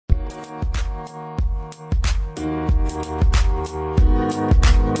All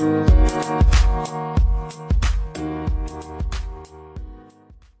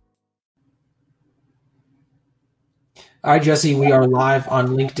right, Jesse, we are live on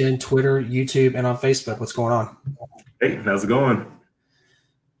LinkedIn, Twitter, YouTube, and on Facebook. What's going on? Hey, how's it going?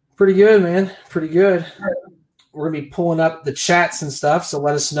 Pretty good, man. Pretty good. We're going to be pulling up the chats and stuff, so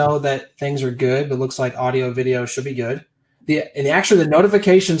let us know that things are good, but it looks like audio, video should be good. Actually, the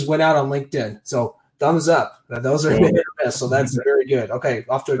notifications went out on LinkedIn, so thumbs up. Those are hit or miss, so that's very good. Okay,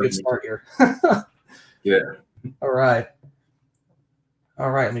 off to a good start here. Yeah. All right,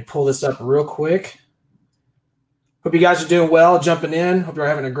 let me pull this up real quick. Hope you guys are doing well, jumping in. Hope you're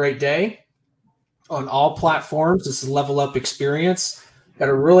having a great day on all platforms. This is Level Up Experience. Got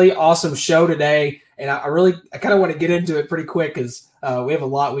a really awesome show today, and I kind of want to get into it pretty quick because we have a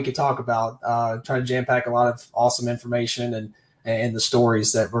lot we could talk about. Trying to jam pack a lot of awesome information and the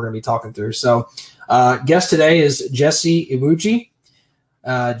stories that we're going to be talking through. So, guest today is Jessie Iwuiji.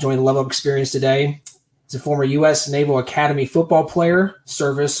 Joined the Level Up Experience today. He's a former U.S. Naval Academy football player,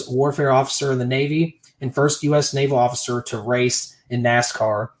 service warfare officer in the Navy, and first U.S. naval officer to race in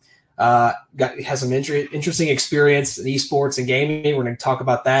NASCAR. Has some interesting experience in esports and gaming. We're going to talk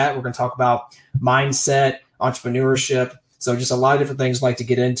about that. We're going to talk about mindset, entrepreneurship. So just a lot of different things I'd like to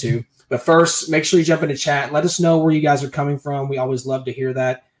get into. But first, make sure you jump into chat. Let us know where you guys are coming from. We always love to hear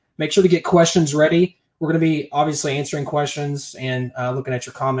that. Make sure to get questions ready. We're going to be obviously answering questions and looking at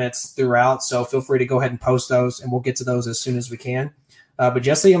your comments throughout. So feel free to go ahead and post those, and we'll get to those as soon as we can. But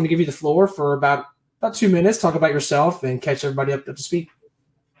Jesse, I'm going to give you the floor for about 2 minutes. Talk about yourself and catch everybody up to speed.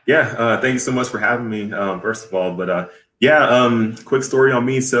 Yeah, thank you so much for having me, first of all. But quick story on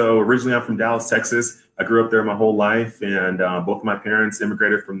me. So originally I'm from Dallas, Texas. I grew up there my whole life, and both of my parents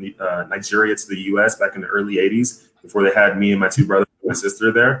immigrated from Nigeria to the U.S. back in the early 80s before they had me and my two brothers and my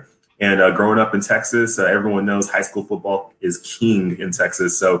sister there. And growing up in Texas, everyone knows high school football is king in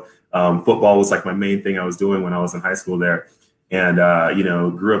Texas. So football was like my main thing I was doing when I was in high school there. And,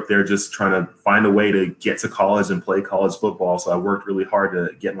 grew up there just trying to find a way to get to college and play college football. So I worked really hard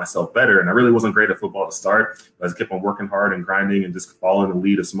to get myself better. And I really wasn't great at football to start. But I just kept on working hard and grinding and just following the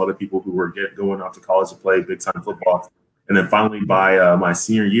lead of some other people who were going off to college to play big time football. And then finally, by my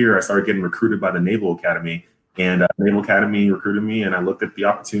senior year, I started getting recruited by the Naval Academy. And Naval Academy recruited me, and I looked at the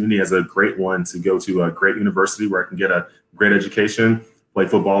opportunity as a great one to go to a great university where I can get a great education, play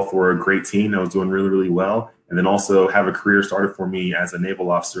football for a great team that was doing really, really well, and then also have a career started for me as a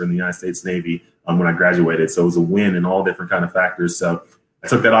naval officer in the United States Navy when I graduated. So it was a win in all different kind of factors. So I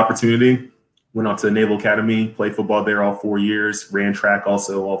took that opportunity, went off to the Naval Academy, played football there all 4 years, ran track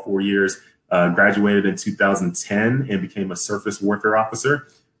also all 4 years, graduated in 2010 and became a surface warfare officer.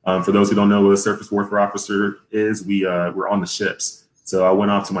 For those who don't know what a surface warfare officer is, we're on the ships. So I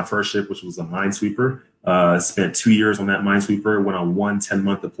went off to my first ship, which was a minesweeper. Spent 2 years on that minesweeper, went on 1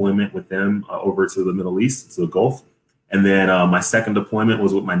 10-month deployment with them over to the Middle East, to the Gulf. And then my second deployment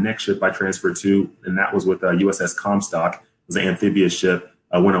was with my next ship I transferred to, and that was with USS Comstock. It was an amphibious ship.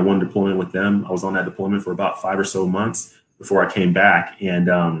 I went on 1 deployment with them. I was on that deployment for about 5 or so months before I came back. And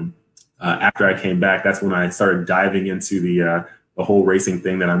after I came back, that's when I started diving into the whole racing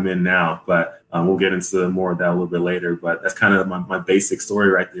thing that I'm in now. But we'll get into more of that a little bit later. But that's kind of my basic story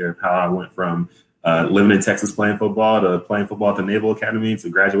right there of how I went from living in Texas playing football to playing football at the Naval Academy to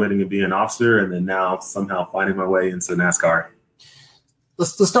graduating and being an officer, and then now somehow finding my way into NASCAR.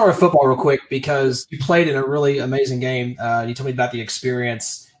 Let's start with football real quick because you played in a really amazing game. You told me about the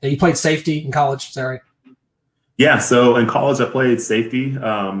experience. And you played safety in college, is that right? Yeah, so in college I played safety.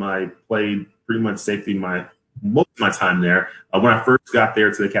 I played pretty much safety most of my time there. When I first got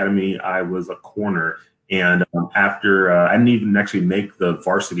there to the academy, I was a corner. And after I didn't even actually make the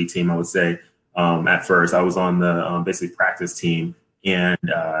varsity team, I would say, at first. I was on the basically practice team. And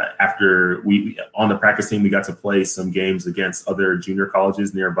after on the practice team, we got to play some games against other junior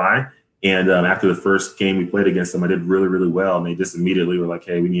colleges nearby. And after the first game we played against them, I did really, really well. And they just immediately were like,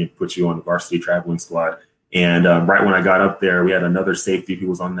 hey, we need to put you on the varsity traveling squad. And right when I got up there, we had another safety who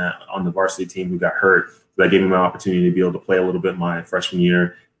was on the varsity team who got hurt. So that gave me my opportunity to be able to play a little bit my freshman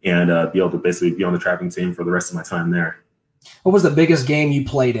year and be able to basically be on the traveling team for the rest of my time there. What was the biggest game you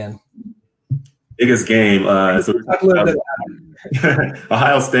played in? Biggest game. Ohio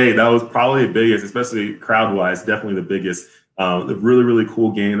State. That was probably the biggest, especially crowd-wise, definitely the biggest. The really, really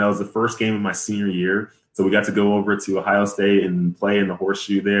cool game. That was the first game of my senior year. So we got to go over to Ohio State and play in the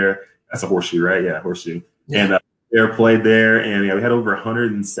horseshoe there. That's a horseshoe, right? Yeah, horseshoe. Yeah. And played there, and we had over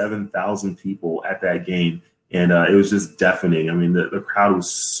 107,000 people at that game. And it was just deafening. I mean, the crowd was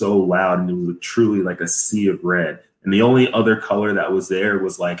so loud, and it was truly like a sea of red. And the only other color that was there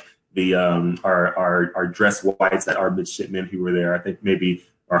was like our dress whites that are midshipmen who were there. I think maybe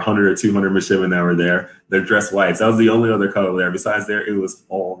our 100 or 200 midshipmen that were there. They're dress whites. That was the only other color there. Besides there, it was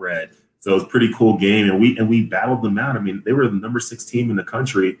all red. So it was a pretty cool game, and we battled them out. I mean, they were the number 6 team in the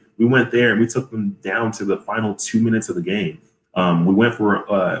country. We went there and we took them down to the final 2 minutes of the game. We went for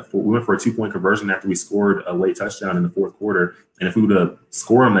a 2-point conversion after we scored a late touchdown in the fourth quarter. And if we would have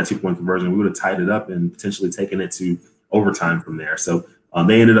scored on that 2-point conversion, we would have tied it up and potentially taken it to overtime from there. So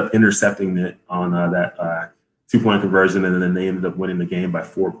they ended up intercepting it on that 2-point conversion, and then they ended up winning the game by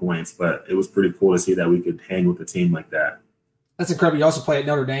 4 points. But it was pretty cool to see that we could hang with a team like that. That's incredible. You also play at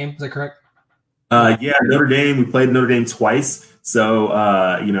Notre Dame, is that correct? Yeah, Notre Dame. We played Notre Dame twice. So,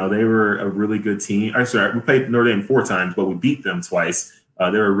 they were a really good team. We played Notre Dame 4 times, but we beat them twice. They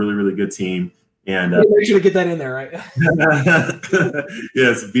were a really, really good team. And make sure to get that in there, right?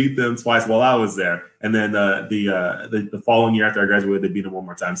 Yes, beat them twice while I was there. And then the following year after I graduated, they beat them one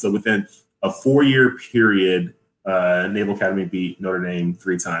more time. So within a 4-year period, Naval Academy beat Notre Dame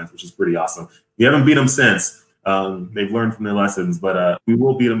 3 times, which is pretty awesome. We haven't beat them since. They've learned from their lessons, but we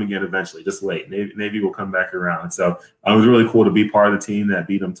will beat them again eventually. Just wait. Navy will come back around. So it was really cool to be part of the team that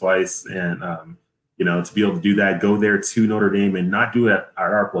beat them twice, and to be able to do that, go there to Notre Dame and not do it at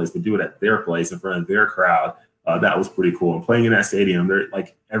our place, but do it at their place in front of their crowd. That was pretty cool. And playing in that stadium,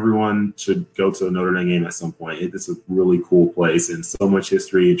 everyone should go to a Notre Dame game at some point. It's a really cool place and so much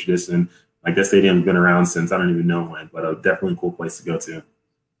history and tradition. Like, that stadium's been around since I don't even know when, but definitely a cool place to go to.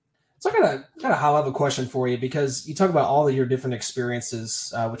 So I got a high-level question for you, because you talk about all of your different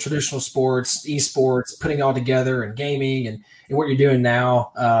experiences with traditional sports, esports, putting it all together, and gaming, and what you're doing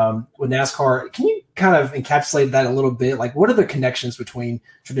now with NASCAR. Can you kind of encapsulate that a little bit? Like, what are the connections between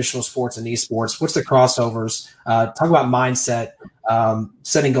traditional sports and esports? What's the crossovers? Talk about mindset,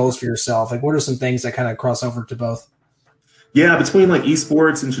 setting goals for yourself. Like, what are some things that kind of cross over to both? Yeah, between like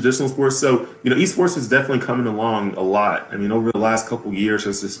esports and traditional sports. So, esports is definitely coming along a lot. I mean, over the last couple of years,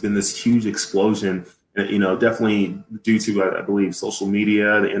 there's just been this huge explosion, definitely due to, I believe, social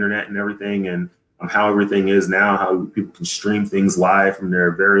media, the internet and everything, and how everything is now, how people can stream things live from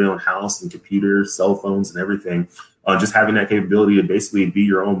their very own house and computers, cell phones and everything. Just having that capability to basically be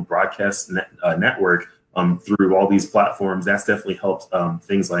your own broadcast network through all these platforms, that's definitely helped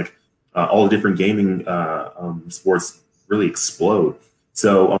things like all the different gaming sports really explode.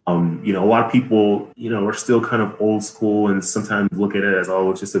 So, a lot of people, are still kind of old school and sometimes look at it as,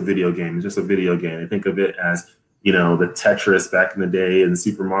 oh, it's just a video game. It's just a video game. And think of it as, the Tetris back in the day and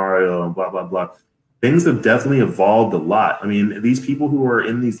Super Mario and blah, blah, blah. Things have definitely evolved a lot. I mean, these people who are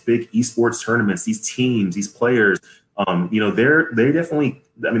in these big esports tournaments, these teams, these players, they definitely,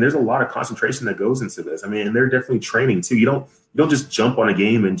 there's a lot of concentration that goes into this. I mean, and they're definitely training too. You don't just jump on a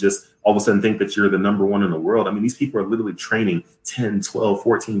game and just all of a sudden think that you're the number one in the world. I mean, these people are literally training 10, 12,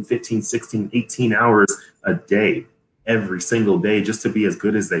 14, 15, 16, 18 hours a day, every single day, just to be as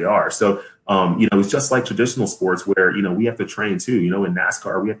good as they are. So, it's just like traditional sports where, we have to train too. In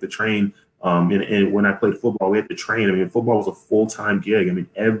NASCAR, we have to train. And when I played football, we had to train. I mean, football was a full-time gig. I mean,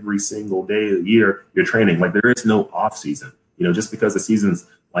 every single day of the year, you're training. Like, there is no off season. Just because the season's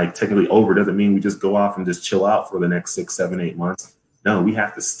like technically over doesn't mean we just go off and just chill out for the next 6, 7, 8 months. No, we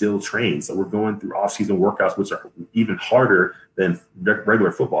have to still train. So we're going through off-season workouts, which are even harder than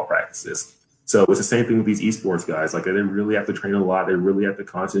regular football practices. So it's the same thing with these esports guys. Like, they really have to train a lot. They really have to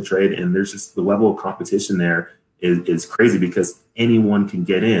concentrate. And there's just the level of competition there is crazy, because anyone can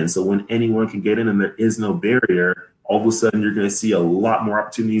get in. So when anyone can get in and there is no barrier, all of a sudden you're going to see a lot more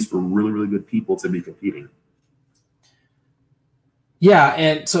opportunities for really, really good people to be competing. Yeah,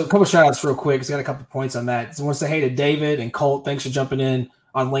 and so a couple of shout outs real quick. I got a couple of points on that. So I want to say hey to David and Colt. Thanks for jumping in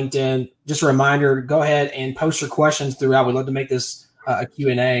on LinkedIn. Just a reminder, go ahead and post your questions throughout. We'd love to make this a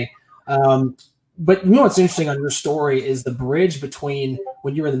Q&A. But what's interesting on your story is the bridge between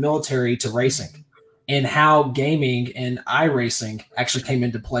when you were in the military to racing, and how gaming and iRacing actually came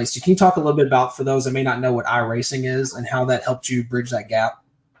into place. So can you talk a little bit about, for those that may not know what iRacing is, and how that helped you bridge that gap?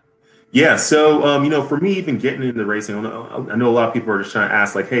 Yeah. So, for me, even getting into racing, I know a lot of people are just trying to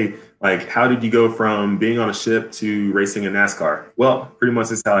ask, like, hey, like, how did you go from being on a ship to racing in NASCAR? Well, pretty much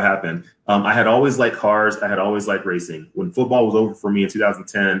that's how it happened. I had always liked cars. I had always liked racing. When football was over for me in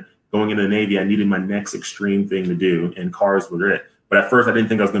 2010, going into the Navy, I needed my next extreme thing to do, and cars were it. But at first, I didn't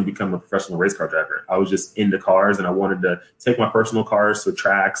think I was going to become a professional race car driver. I was just into cars, and I wanted to take my personal cars to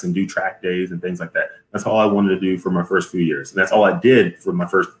tracks and do track days and things like that. That's all I wanted to do for my first few years. And that's all I did for my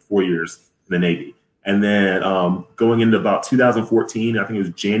first 4 years in the Navy. And then going into about 2014, I think it was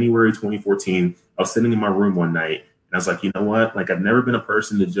January 2014, I was sitting in my room one night, and I was like, you know what? Like, I've never been a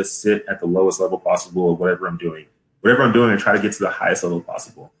person to just sit at the lowest level possible of whatever I'm doing. Whatever I'm doing, I try to get to the highest level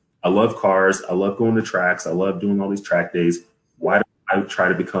possible. I love cars. I love going to tracks. I love doing all these track days. Why don't I try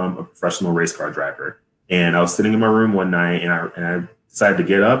to become a professional race car driver? And I was sitting in my room one night, and I decided to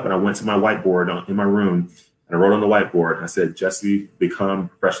get up, and I went to my whiteboard in my room, and I wrote on the whiteboard, and I said, Jesse, become a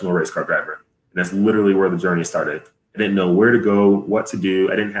professional race car driver. And that's literally where the journey started. I didn't know where to go, what to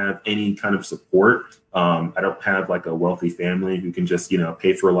do. I didn't have any kind of support. I don't have like a wealthy family who can just,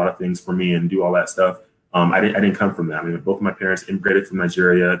 pay for a lot of things for me and do all that stuff. I didn't come from that. I mean, both of my parents immigrated from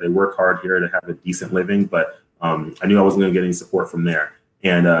Nigeria. They work hard here to have a decent living, but I knew I wasn't going to get any support from there.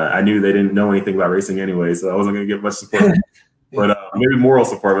 And I knew they didn't know anything about racing anyway, so I wasn't going to get much support. But maybe moral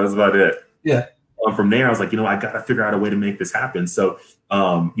support, but that's about it. Yeah. From there, I was like, I got to figure out a way to make this happen. So,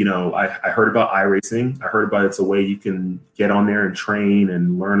 I heard about iRacing. I heard about it's a way you can get on there and train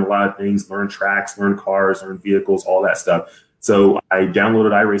and learn a lot of things, learn tracks, learn cars, learn vehicles, all that stuff. So I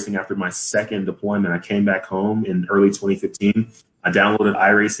downloaded iRacing after my second deployment. I came back home in early 2015. I downloaded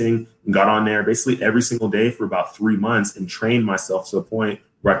iRacing and got on there basically every single day for about 3 months and trained myself to the point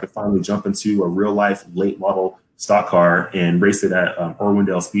where I could finally jump into a real life late model stock car and race it at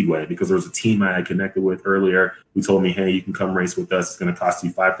Irwindale Speedway, because there was a team I had connected with earlier who told me, hey, you can come race with us. It's going to cost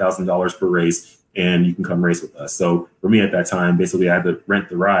you $5,000 per race and you can come race with us. So for me at that time, basically I had to rent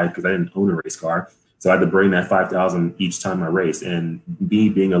the ride because I didn't own a race car. So I had to bring that $5,000 each time I race. And me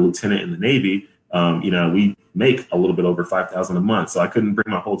being a lieutenant in the Navy, we make a little bit over $5,000 a month. So I couldn't bring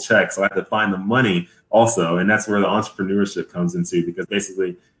my whole check. So I had to find the money also. And that's where the entrepreneurship comes into, because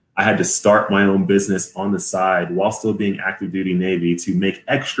basically I had to start my own business on the side while still being active duty Navy to make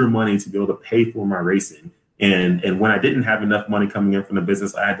extra money to be able to pay for my racing. And when I didn't have enough money coming in from the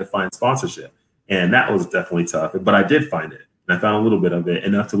business, I had to find sponsorship. And that was definitely tough, but I did find it. And I found a little bit of it,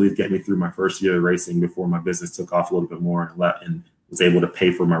 enough to at least get me through my first year of racing before my business took off a little bit more and was able to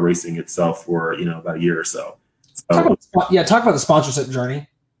pay for my racing itself for, about a year or so. Talk about the sponsorship journey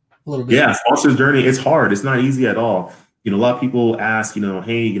a little bit. Yeah, sponsorship journey, it's hard. It's not easy at all. A lot of people ask,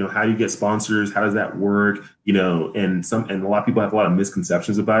 hey, how do you get sponsors? How does that work? And a lot of people have a lot of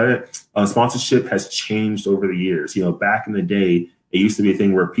misconceptions about it. Sponsorship has changed over the years. Back in the day, it used to be a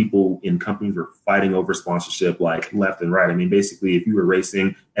thing where people in companies were fighting over sponsorship like left and right. I mean, basically, if you were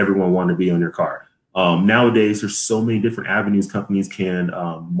racing, everyone wanted to be on your car. Nowadays, there's so many different avenues companies can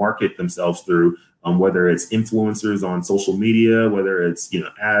market themselves through, whether it's influencers on social media, whether it's,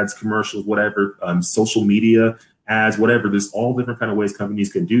 ads, commercials, whatever, social media ads, whatever. There's all different kind of ways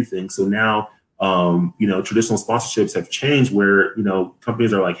companies can do things. So now, traditional sponsorships have changed where,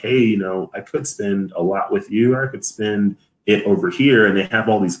 companies are like, hey, I could spend a lot with you, or I could spend it over here, and they have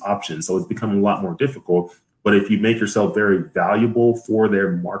all these options. So it's becoming a lot more difficult. But if you make yourself very valuable for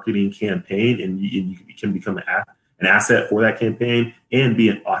their marketing campaign, and you can become an asset for that campaign and be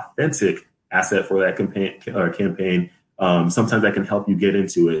an authentic asset for that campaign, sometimes that can help you get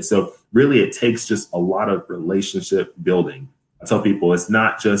into it. So really, it takes just a lot of relationship building. I tell people it's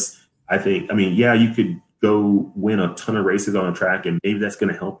not just, you could go win a ton of races on a track, and maybe that's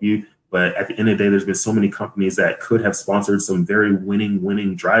going to help you. But at the end of the day, there's been so many companies that could have sponsored some very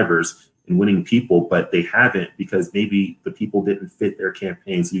winning drivers and winning people, but they haven't, because maybe the people didn't fit their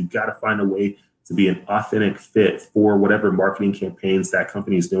campaign. So you've got to find a way to be an authentic fit for whatever marketing campaigns that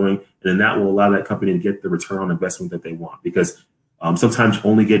company is doing. And then that will allow that company to get the return on investment that they want, because sometimes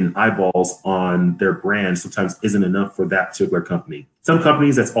only getting eyeballs on their brand sometimes isn't enough for that particular company. Some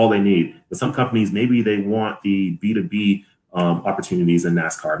companies, that's all they need. But some companies, maybe they want the B2B opportunities in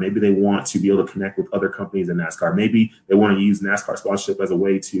NASCAR. Maybe they want to be able to connect with other companies in NASCAR. Maybe they want to use NASCAR sponsorship as a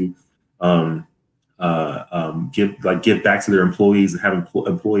way to give back to their employees and have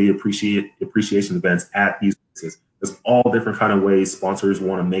employee appreciation events at these places. There's all different kind of ways sponsors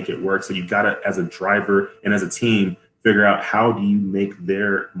want to make it work. So you've got to, as a driver and as a team, figure out how do you make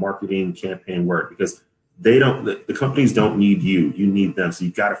their marketing campaign work, because the companies don't need you, you need them. So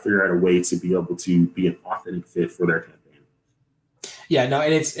you've got to figure out a way to be able to be an authentic fit for their campaign. Yeah, no,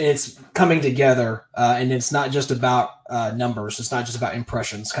 and it's coming together, and it's not just about numbers. It's not just about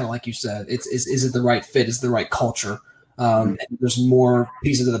impressions. Kind of like you said, is it the right fit? Is it the right culture? And there's more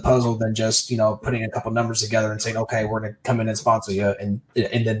pieces of the puzzle than just putting a couple numbers together and saying, okay, we're going to come in and sponsor you, and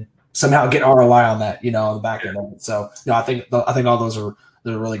then somehow get ROI on that, on the back end of it. So I think all those are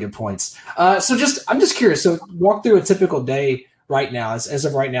really good points. So I'm just curious. So walk through a typical day right now, as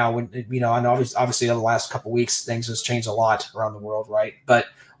of right now, when I know obviously over the last couple of weeks things has changed a lot around the world, right? But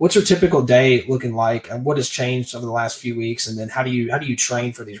what's your typical day looking like, and what has changed over the last few weeks, and then how do you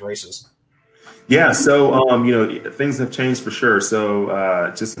train for these races? Yeah, so things have changed for sure.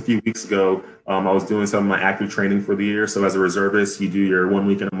 So just a few weeks ago, I was doing some of my active training for the year. So as a reservist, you do your 1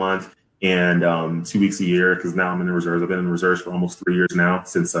 week in a month, and 2 weeks a year, because now I'm in the reserves. I've been in the reserves for almost 3 years now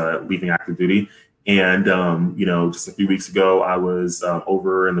since leaving active duty. And just a few weeks ago, I was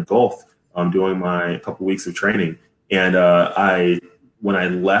over in the Gulf doing my couple weeks of training. And when I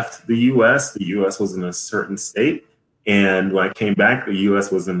left the U.S. was in a certain state, and when I came back, the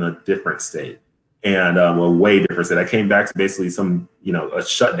U.S. was in a different state, and a way different state. I came back to basically a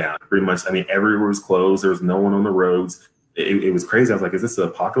shutdown, pretty much. I mean, everywhere was closed. There was no one on the roads. It was crazy. I was like, is this an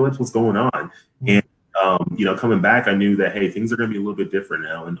apocalypse? What's going on? And coming back, I knew that, hey, things are going to be a little bit different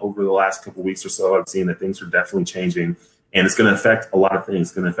now. And over the last couple of weeks or so, I've seen that things are definitely changing, and it's going to affect a lot of things.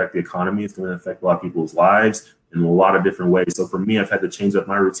 It's going to affect the economy. It's going to affect a lot of people's lives in a lot of different ways. So for me, I've had to change up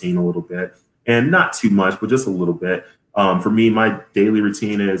my routine a little bit, and not too much, but just a little bit. For me, my daily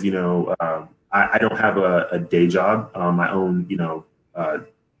routine is, I don't have a day job, my own,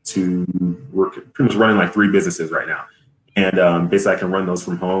 to work, pretty much running like 3 businesses right now. And basically I can run those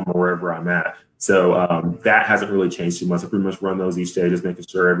from home or wherever I'm at. So that hasn't really changed too much. I pretty much run those each day, just making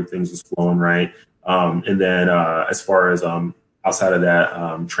sure everything's just flowing right. And then as far as outside of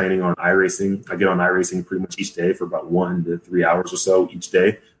that, training on iRacing, I get on iRacing pretty much each day for about 1 to 3 hours or so each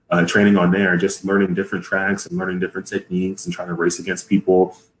day. Training on there, just learning different tracks and learning different techniques and trying to race against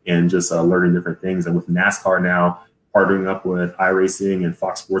people and just learning different things. And with NASCAR now, partnering up with iRacing and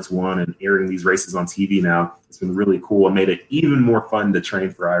Fox Sports 1 and airing these races on TV now, it's been really cool. It made it even more fun to train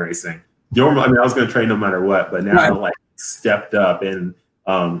for iRacing. Normally, I mean, I was going to train no matter what, but now I like stepped up. And,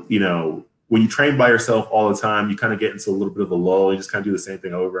 when you train by yourself all the time, you kind of get into a little bit of a lull. You just kind of do the same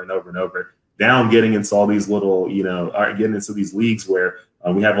thing over and over and over. Now I'm getting into all these little, getting into these leagues where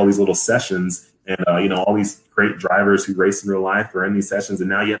we have all these little sessions and, all these great drivers who race in real life are in these sessions. And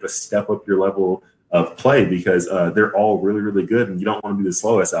now you have to step up your level of play because they're all really, really good. And you don't want to be the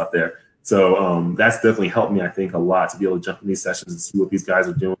slowest out there. So that's definitely helped me, I think, a lot to be able to jump in these sessions and see what these guys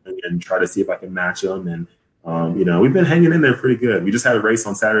are doing and try to see if I can match them. And, we've been hanging in there pretty good. We just had a race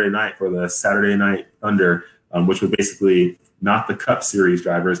on Saturday night for the Saturday Night Thunder, which was basically not the Cup Series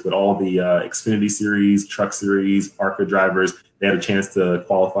drivers, but all the Xfinity Series, Truck Series, ARCA drivers. They had a chance to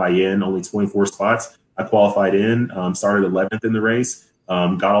qualify in, only 24 spots. I qualified in, started 11th in the race,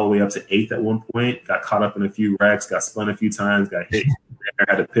 got all the way up to 8th at one point, got caught up in a few wrecks, got spun a few times, got hit,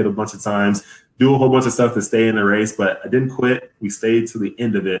 had to pit a bunch of times, do a whole bunch of stuff to stay in the race, but I didn't quit. We stayed to the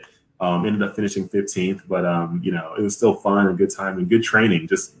end of it. Ended up finishing 15th, but it was still fun and good time and good training,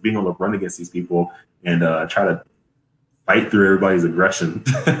 just being able to run against these people and try to fight through everybody's aggression.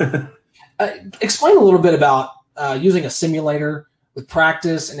 Explain a little bit about using a simulator with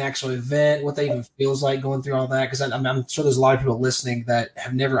practice and actual event, what that even feels like going through all that, because I'm sure there's a lot of people listening that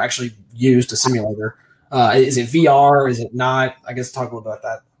have never actually used a simulator. Is it VR? Is it not? I guess talk a little about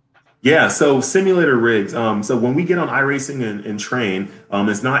that. Yeah, so simulator rigs. So when we get on iRacing and train,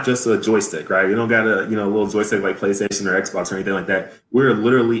 it's not just a joystick, right? You don't got a little joystick like PlayStation or Xbox or anything like that. We're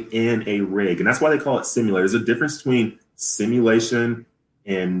literally in a rig, and that's why they call it simulator. There's a difference between simulation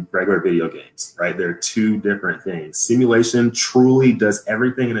and regular video games, right? They're 2 different things. Simulation truly does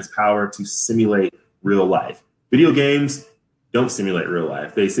everything in its power to simulate real life. Video games don't simulate real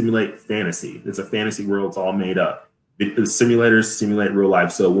life. They simulate fantasy. It's a fantasy world. It's all made up. The simulators simulate real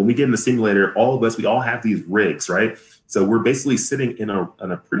life. So when we get in the simulator, all of us, we all have these rigs, right? So we're basically sitting in a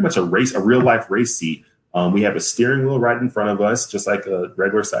pretty much a real life race seat. We have a steering wheel right in front of us, just like a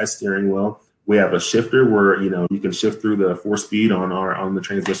regular size steering wheel. We have a shifter where, you can shift through the 4-speed on the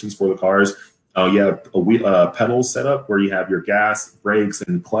transmissions for the cars. You have a pedal setup where you have your gas, brakes,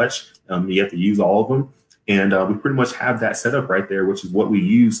 and clutch. You have to use all of them. And we pretty much have that setup right there, which is what we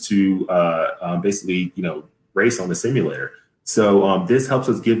use to basically, race on the simulator. So this helps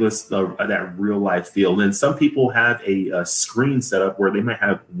us give us that real life feel. And then some people have a screen set up where they might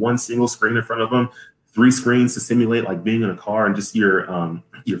have one single screen in front of them, 3 screens to simulate like being in a car and just your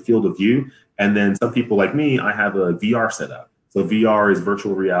field of view. And then some people like me, I have a VR setup. So VR is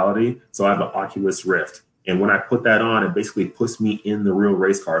virtual reality. So I have an Oculus Rift. And when I put that on, it basically puts me in the real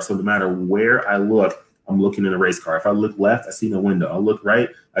race car. So no matter where I look, I'm looking in a race car. If I look left, I see no window. I look right,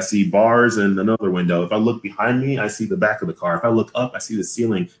 I see bars and another window. If I look behind me, I see the back of the car. If I look up, I see the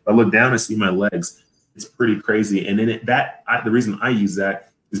ceiling. If I look down, I see my legs. It's pretty crazy. And then the reason I use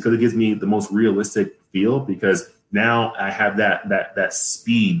that is because it gives me the most realistic feel, because now I have that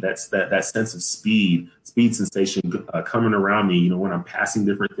speed, that sense of speed sensation coming around me. When I'm passing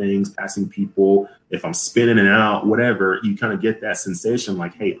different things, passing people, if I'm spinning and out, whatever, you kind of get that sensation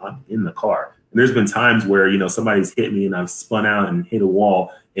like, hey, I'm in the car. And there's been times where, somebody's hit me and I've spun out and hit a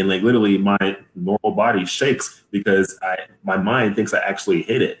wall, and like literally my normal body shakes because my mind thinks I actually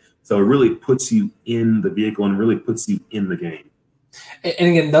hit it. So it really puts you in the vehicle and really puts you in the game. And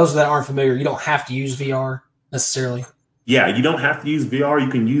again, those that aren't familiar, you don't have to use VR necessarily. Yeah, you don't have to use VR. You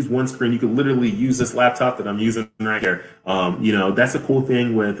can use one screen. You can literally use this laptop that I'm using right here. That's a cool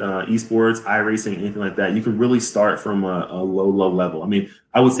thing with esports, iRacing, anything like that. You can really start from a low level. I mean,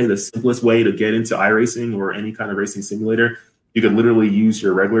 I would say the simplest way to get into iRacing or any kind of racing simulator, you could literally use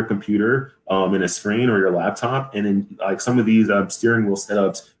your regular computer and a screen or your laptop. And then like some of these steering wheel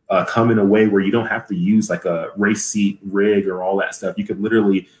setups come in a way where you don't have to use like a race seat rig or all that stuff. You could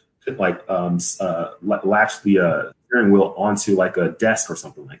literally latch the steering wheel onto like a desk or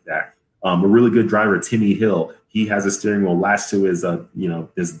something like that. A really good driver, Timmy Hill, he has a steering wheel latched to his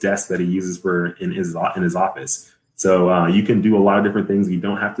his desk that he uses in his office. So you can do a lot of different things. You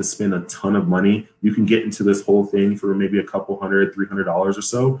don't have to spend a ton of money. You can get into this whole thing for maybe a couple $300 or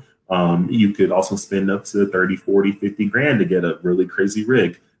so. You could also spend up to 30, 40, 50 grand to get a really crazy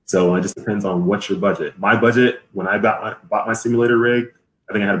rig. So it just depends on what's your budget. My budget, when I bought my simulator rig,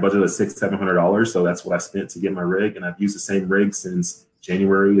 I think I had a budget of $600-700. So that's what I spent to get my rig. And I've used the same rig since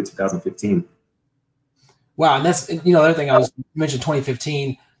January of 2015. Wow. And that's, the other thing you mentioned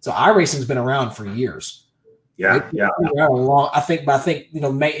 2015. So iRacing's been around for years. Yeah. I think,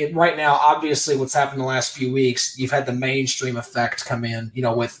 right now, obviously what's happened in the last few weeks, you've had the mainstream effect come in,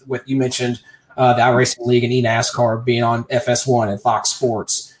 with you mentioned the iRacing League and NASCAR being on FS1 and Fox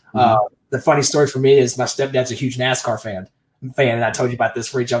Sports. Mm-hmm. The funny story for me is my stepdad's a huge NASCAR fan, and I told you about this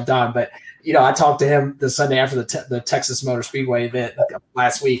before he jumped on. But I talked to him the Sunday after the Texas Motor Speedway event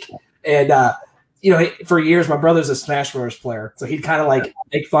last week, and for years my brother's a Smash Bros. Player, so he'd kind of like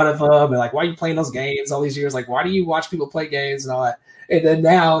make fun of him and like, why are you playing those games all these years? Like, why do you watch people play games and all that? And then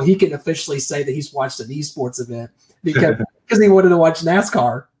now he can officially say that he's watched an esports event because he wanted to watch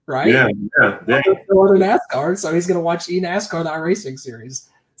NASCAR, right? Yeah. NASCAR, so he's going to watch NASCAR, the iRacing series.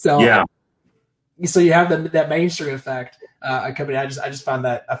 So yeah. So you have that mainstream effect coming. I just found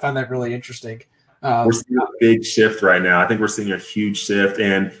that really interesting. We're seeing a big shift right now. I think we're seeing a huge shift,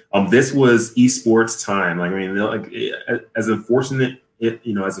 and this was esports time. Like, I mean, as unfortunate it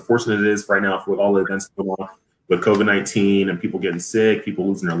is right now with all the events going on with COVID-19 and people getting sick, people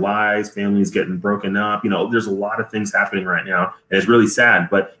losing their lives, families getting broken up. There's a lot of things happening right now, and it's really sad.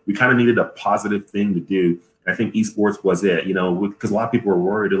 But we kind of needed a positive thing to do. I think esports was it, because a lot of people were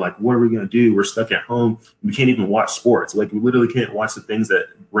worried. They're like, what are we going to do? We're stuck at home. We can't even watch sports. Like, we literally can't watch the things that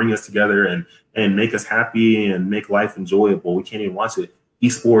bring us together and make us happy and make life enjoyable. We can't even watch it.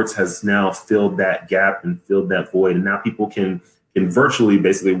 Esports has now filled that gap and filled that void. And now people can virtually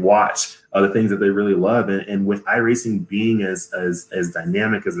basically watch the things that they really love. And with iRacing being as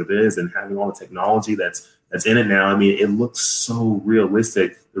dynamic as it is and having all the technology that's in it now, I mean, it looks so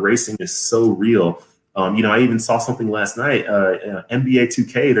realistic. The racing is so real. I even saw something last night, NBA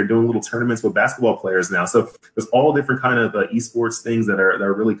 2K, they're doing little tournaments with basketball players now. So there's all different kind of esports things that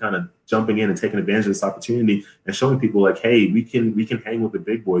are really kind of jumping in and taking advantage of this opportunity and showing people like, hey, we can hang with the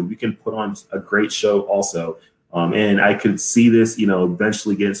big boys. We can put on a great show also. And I could see this,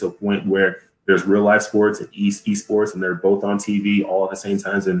 eventually getting to a point where there's real life sports and esports, and they're both on TV all at the same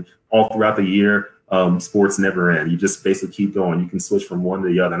time. And all throughout the year, sports never end. You just basically keep going. You can switch from one to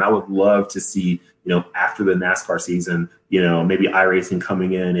the other. And I would love to see, after the NASCAR season, maybe iRacing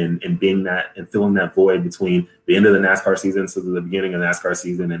coming in and being that and filling that void between the end of the NASCAR season to the beginning of the NASCAR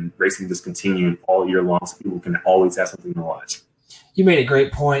season, and racing just continuing all year long so people can always have something to watch. You made a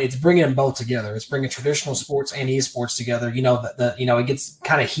great point. It's bringing them both together. It's bringing traditional sports and esports together. It gets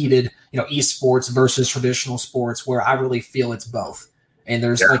kind of heated, esports versus traditional sports, where I really feel it's both. And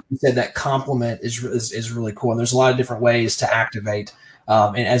there's, like you said, that complement is really cool. And there's a lot of different ways to activate.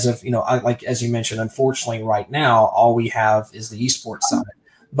 And as you mentioned, unfortunately, right now, all we have is the esports side.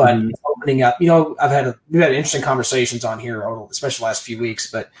 But it's opening up, we've had interesting conversations on here, especially the last few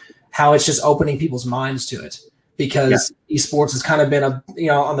weeks, but how it's just opening people's minds to it. Because esports has kind of been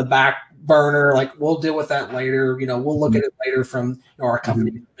on the back burner, like we'll deal with that later. We'll look at it later from our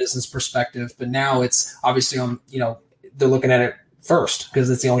company business perspective. But now it's obviously they're looking at it first because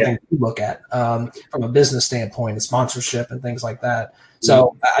it's the only thing we look at from a business standpoint, and sponsorship and things like that.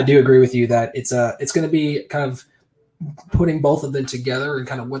 So I do agree with you that it's going to be kind of putting both of them together and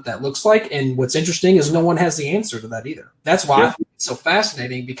kind of what that looks like. And what's interesting is no one has the answer to that either. That's why I think it's so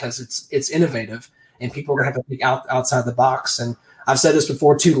fascinating, because it's innovative. And people are going to have to think outside the box. And I've said this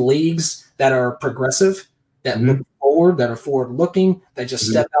before, too, leagues that are progressive, that look forward, that are forward-looking, that just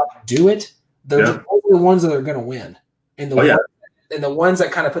step out and do it, they're the ones that are going to win. And the ones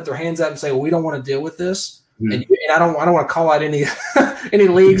that kind of put their hands up and say, well, we don't want to deal with this. And I don't want to call out any any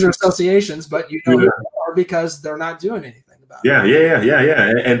leagues or associations, but who they are, because they're not doing anything about.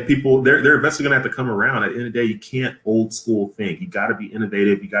 Yeah. And people, they're eventually going to have to come around. At the end of the day, you can't old school think. You got to be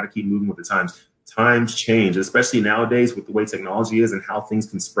innovative. You got to keep moving with the times. Times change, especially nowadays with the way technology is and how things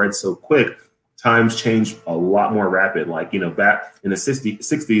can spread so quick. Times change a lot more rapid. Like, back in the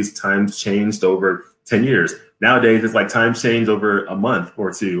 60s, times changed over 10 years. Nowadays, it's like times change over a month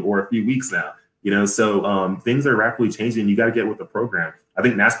or two or a few weeks now. So things are rapidly changing. You got to get with the program. I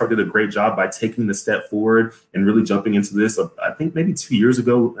think NASCAR did a great job by taking the step forward and really jumping into this. I think maybe 2 years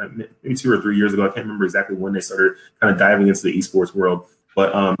ago, maybe 2 or 3 years ago. I can't remember exactly when they started kind of diving into the esports world.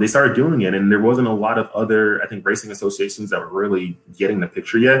 But they started doing it, and there wasn't a lot of other, I think, racing associations that were really getting the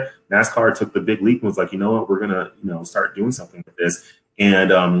picture yet. NASCAR took the big leap and was like, you know what, we're going to, start doing something with this. And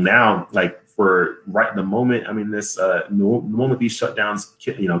now, like, for right in the moment, I mean, the moment these shutdowns,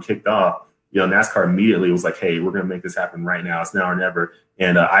 kicked off, NASCAR immediately was like, hey, we're going to make this happen right now. It's now or never.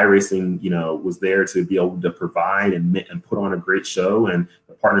 And iRacing, was there to be able to provide and put on a great show. And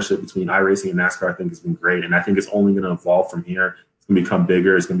the partnership between iRacing and NASCAR, I think, has been great. And I think it's only going to evolve from here. It's going to become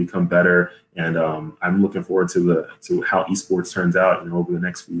bigger. It's going to become better. And I'm looking forward to how esports turns out, over the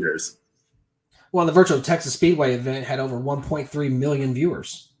next few years. Well, the virtual Texas Speedway event had over 1.3 million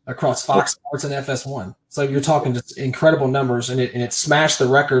viewers across Fox Sports and FS1. So you're talking just incredible numbers, and it smashed the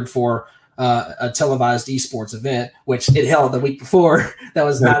record for a televised esports event, which it held the week before. That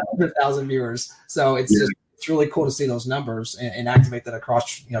was 900,000 viewers. So it's really cool to see those numbers and activate that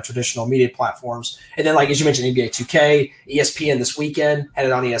across traditional media platforms. And then, like as you mentioned, NBA 2K, ESPN this weekend had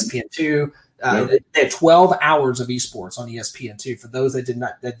it on ESPN2. They had 12 hours of esports on ESPN2. For those that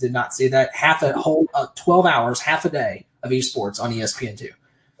did not see that, half a whole 12 hours, half a day of esports on ESPN2.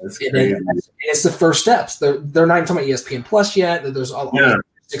 It's the first steps. They're not even talking about ESPN Plus yet. There's all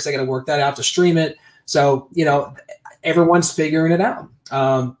they got to work that out to stream it. So everyone's figuring it out.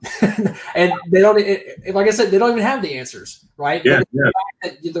 And they don't, like I said, they don't even have the answers, right?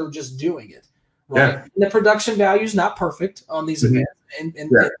 They're just doing it, right? And the production value is not perfect on these events, and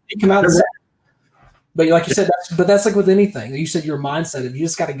they come out. But like you said, that's like with anything. You said your mindset of you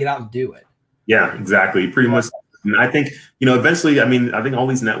just got to get out and do it. Yeah, exactly. Pretty much. And I think, eventually, I think all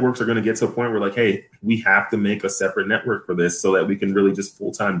these networks are going to get to a point where like, hey, we have to make a separate network for this so that we can really just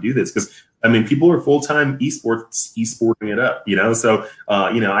full-time do this. Because, people are full-time esporting it up, So,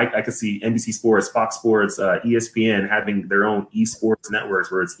 I could see NBC Sports, Fox Sports, ESPN having their own esports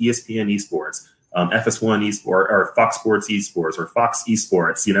networks where it's ESPN esports, FS1 esports, or Fox Sports esports, or Fox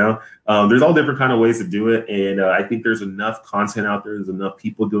esports, There's all different kind of ways to do it. And I think there's enough content out there. There's enough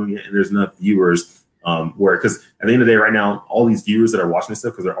people doing it, and there's enough viewers because at the end of the day, right now, all these viewers that are watching this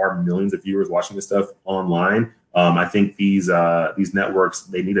stuff, because there are millions of viewers watching this stuff online. I think these networks,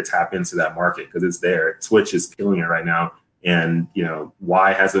 they need to tap into that market because it's there. Twitch is killing it right now. And,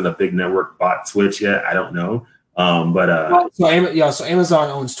 why hasn't a big network bought Twitch yet? I don't know. So Amazon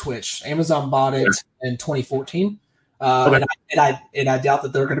owns Twitch. Amazon bought it in 2014. And I doubt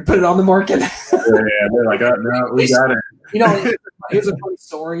that they're going to put it on the market. They're like, oh, no, we got it. Here's a funny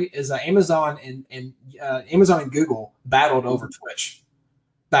story: is Amazon and Google battled over Twitch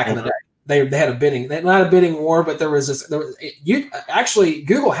back in the day. They had a bidding, not a bidding war, but there was this. Actually,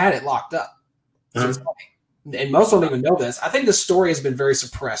 Google had it locked up. So it's funny. And most don't even know this. I think this story has been very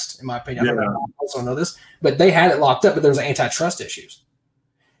suppressed, in my opinion. I don't know this, but they had it locked up, but there was antitrust issues.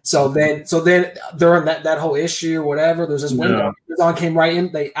 So then during that whole issue, whatever, there's this window. Amazon came right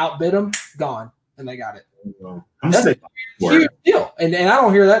in, they outbid them, gone, and they got it. That's a huge deal, and I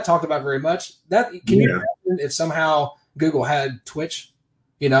don't hear that talked about very much. Can you imagine if somehow Google had Twitch,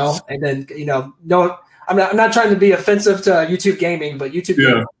 and then no, I'm not trying to be offensive to YouTube gaming, but YouTube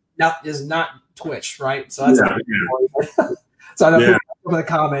gaming is not Twitch, right? So that's so I know people in the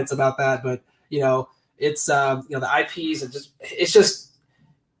comments about that, but it's the IPs and it's just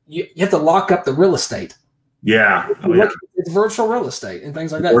you have to lock up the real estate. It's virtual real estate and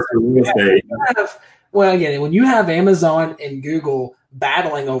things like that. Real estate. When you have Amazon and Google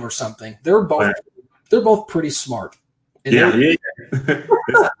battling over something, they're both pretty smart. They saw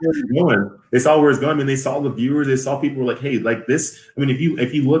where it's going. They saw where it's going. They saw the viewers. They saw people were like, "Hey, like this."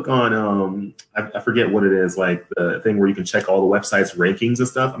 If you look on, I forget what it is, like the thing where you can check all the websites rankings and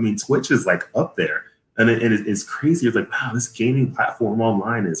stuff. Twitch is like up there. And it's crazy. It's like, wow, this gaming platform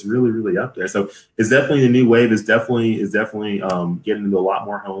online is really, really up there. So it's definitely the new wave. It's definitely getting into a lot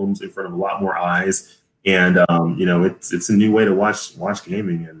more homes in front of a lot more eyes. And it's a new way to watch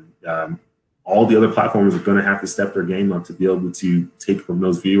gaming. And all the other platforms are going to have to step their game up to be able to take from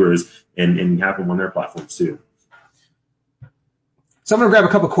those viewers and have them on their platforms too. So I'm going to grab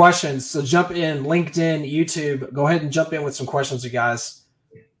a couple questions. So jump in, LinkedIn, YouTube. Go ahead and jump in with some questions, you guys.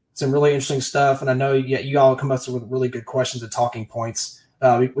 some really interesting stuff. And I know you all come up with really good questions and talking points.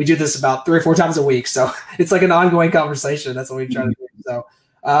 We do this about 3 or 4 times a week, so it's like an ongoing conversation. That's what we try to do. So,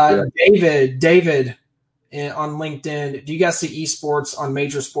 David, on LinkedIn, do you guys see esports on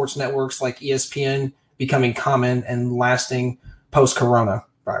major sports networks like ESPN becoming common and lasting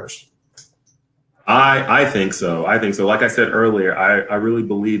post-coronavirus? I think so. I think so. Like I said earlier, I really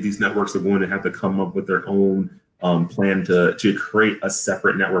believe these networks are going to have to come up with their own plan to create a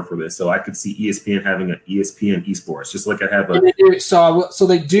separate network for this. So I could see ESPN having an ESPN esports, just like I have a. So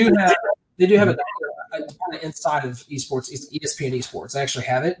they do have a department inside of esports, ESPN esports. I actually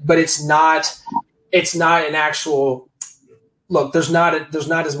have it, but it's not an actual look. There's not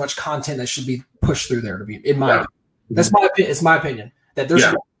as much content that should be pushed through there to be in my. That's my opinion. It's my opinion that there's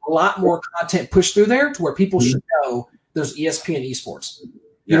a lot more content pushed through there to where people should know there's ESPN esports.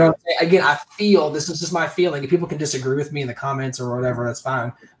 You know what I'm saying? Again, I feel this is just my feeling. If people can disagree with me in the comments or whatever, that's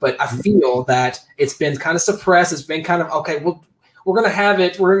fine. But I feel that it's been kind of suppressed. It's been kind of okay. Well, we're going to have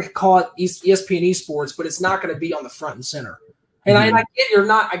it. We're going to call it ESPN esports, but it's not going to be on the front and center. And I get you're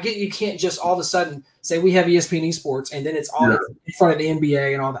not. I get you can't just all of a sudden say we have ESPN esports and then it's all in front of the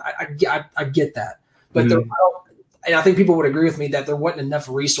NBA and all that. I get that, but and I think people would agree with me that there wasn't enough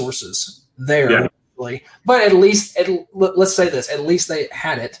resources there. Yeah. But at least, let's say this: at least they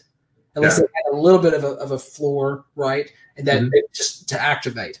had it. At least they had a little bit of a floor, right? And that just to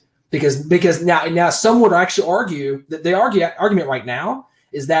activate because now some would actually argue that the argument right now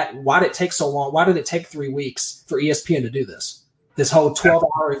is that why did it take so long? Why did it take 3 weeks for ESPN to do this? This whole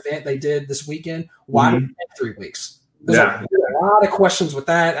 12-hour event they did this weekend. Why did it take 3 weeks? There's a lot of questions with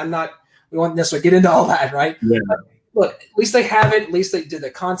that. We won't necessarily get into all that, right? Yeah. But look, at least they have it. At least they did the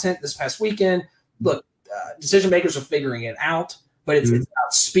content this past weekend. Look, decision makers are figuring it out, but it's about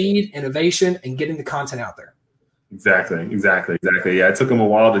speed, innovation, and getting the content out there. Exactly. Yeah, it took them a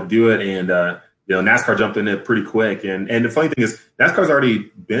while to do it, and NASCAR jumped in it pretty quick. And the funny thing is, NASCAR's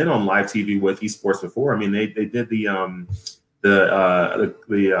already been on live TV with esports before. I mean, they did they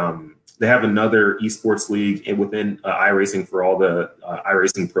have another esports league within iRacing for all the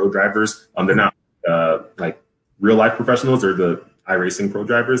iRacing pro drivers. They're not like real life professionals, or the iRacing pro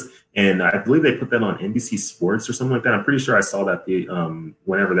drivers, and I believe they put that on NBC Sports or something like that. I'm pretty sure I saw that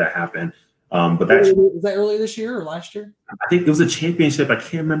whenever that happened. But was that early this year or last year? I think it was a championship. I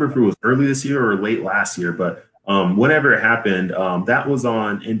can't remember if it was early this year or late last year, but whenever it happened, that was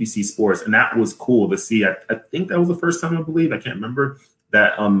on NBC Sports, and that was cool to see. I think that was the first time, I believe, I can't remember,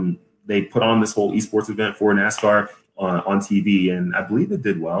 that they put on this whole esports event for NASCAR on TV, and I believe it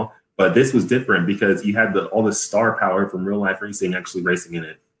did well. But this was different because you had all the star power from real life racing actually racing in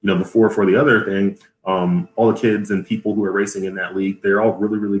it. Before for the other thing, all the kids and people who are racing in that league, they're all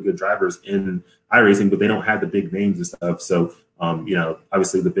really, really good drivers in iRacing, but they don't have the big names and stuff. So,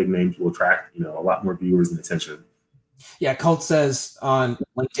 obviously the big names will attract, a lot more viewers and attention. Yeah, Colt says on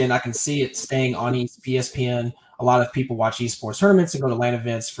LinkedIn, I can see it staying on ESPN. A lot of people watch esports tournaments and go to LAN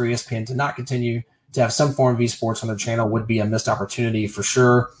events. For ESPN to not continue to have some form of esports on their channel would be a missed opportunity for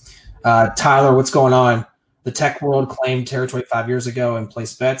sure. Tyler, what's going on? The tech world claimed territory 5 years ago and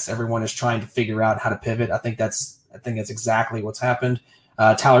placed bets. Everyone is trying to figure out how to pivot. I think that's exactly what's happened.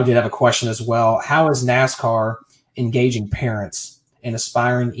 Tyler did have a question as well. How is NASCAR engaging parents and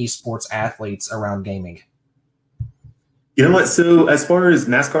aspiring esports athletes around gaming? You know what? So as far as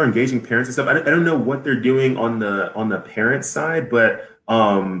NASCAR engaging parents and stuff, I don't know what they're doing on the parent side, but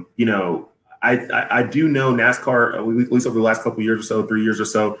I do know NASCAR, at least over the last couple of years or so, 3 years or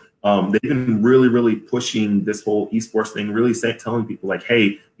so, they've been really, really pushing this whole esports thing, really telling people like,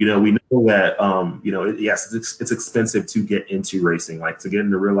 hey, we know that, yes, it's expensive to get into racing, like to get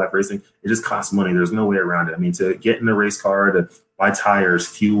into real life racing. It just costs money. There's no way around it. I mean, to get in a race car, to buy tires,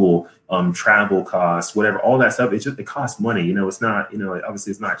 fuel, travel costs, whatever, all that stuff, it costs money. It's not,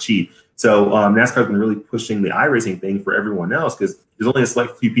 obviously it's not cheap. So NASCAR's been really pushing the iRacing thing for everyone else, because there's only a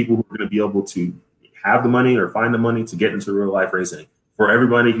select few people who are going to be able to have the money or find the money to get into real life racing. For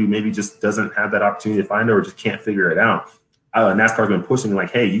everybody who maybe just doesn't have that opportunity to find it or just can't figure it out, NASCAR's been pushing like,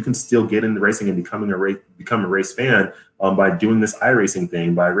 hey, you can still get into racing and become a race fan by doing this iRacing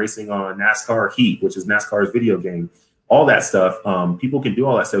thing, by racing on NASCAR Heat, which is NASCAR's video game, all that stuff. People can do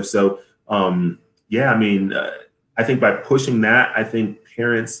all that stuff. So, I think by pushing that, I think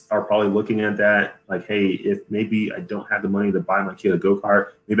parents are probably looking at that like, hey, if maybe I don't have the money to buy my kid a go-kart,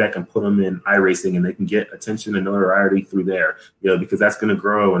 maybe I can put them in iRacing and they can get attention and notoriety through there, because that's going to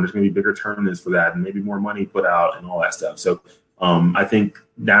grow and there's going to be bigger tournaments for that and maybe more money put out and all that stuff. So I think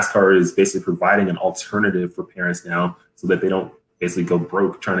NASCAR is basically providing an alternative for parents now so that they don't basically go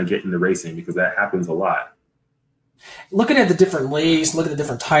broke trying to get into racing, because that happens a lot. Looking at the different leagues, looking at the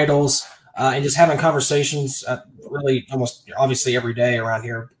different titles, and just having conversations, really almost obviously every day around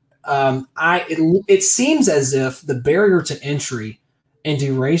here. It seems as if the barrier to entry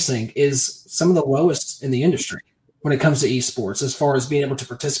into racing is some of the lowest in the industry when it comes to esports, as far as being able to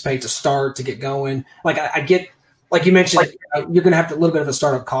participate, to start, to get going. Like I get, like you mentioned, you're going to have a little bit of a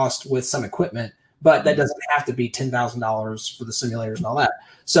startup cost with some equipment, but that doesn't have to be $10,000 for the simulators and all that.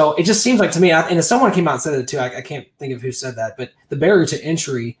 So it just seems like to me, and if someone came out and said it too, I can't think of who said that, but the barrier to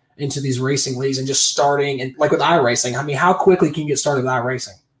entry into these racing leagues and just starting, and like with iRacing, I mean, how quickly can you get started with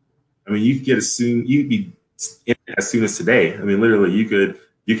iRacing? I mean, you could get you'd be in as soon as today. I mean, literally, you could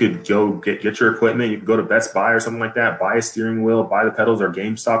go get your equipment. You could go to Best Buy or something like that, buy a steering wheel, buy the pedals, or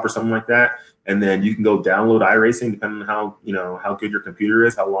GameStop or something like that, and then you can go download iRacing, depending on how good your computer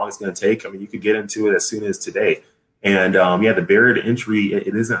is, how long it's going to take. I mean, you could get into it as soon as today. And yeah, the barrier to entry,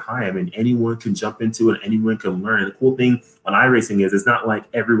 it isn't high. I mean, anyone can jump into it, anyone can learn. And the cool thing on iRacing is it's not like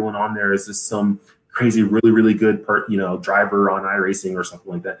everyone on there is just some crazy, really, really good driver on iRacing or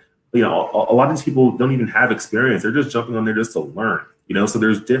something like that. A lot of these people don't even have experience. They're just jumping on there just to learn. So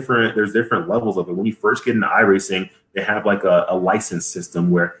there's different levels of it. When you first get into iRacing, they have like a license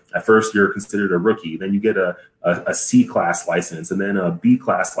system where at first you're considered a rookie, then you get a C class license, and then a B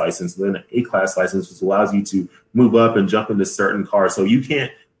class license, and then an A class license, which allows you to move up and jump into certain cars. So you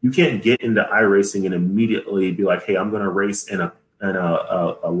can't get into iRacing and immediately be like, hey, I'm going to race in a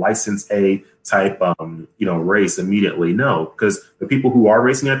license A type race immediately. No, because the people who are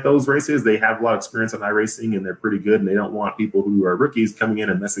racing at those races, they have a lot of experience on iRacing and they're pretty good, and they don't want people who are rookies coming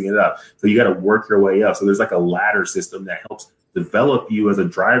in and messing it up. So you got to work your way up. So there's like a ladder system that helps develop you as a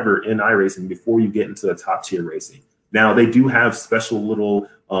driver in iRacing before you get into the top tier racing. Now they do have special little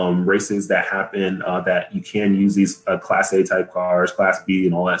races that happen that you can use these Class A type cars, Class B,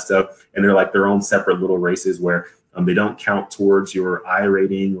 and all that stuff, and they're like their own separate little races where they don't count towards your I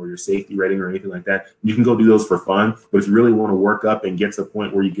rating or your safety rating or anything like that. You can go do those for fun, but if you really want to work up and get to the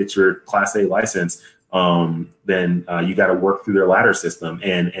point where you get your Class A license, then you got to work through their ladder system.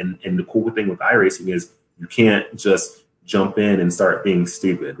 And the cool thing with iRacing is you can't just jump in and start being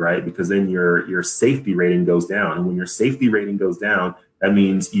stupid, right? Because then your safety rating goes down, and when your safety rating goes down, that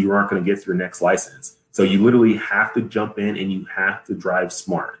means you aren't going to get your next license. So you literally have to jump in and you have to drive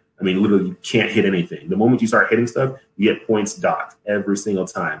smart. I mean, literally, you can't hit anything. The moment you start hitting stuff, you get points docked every single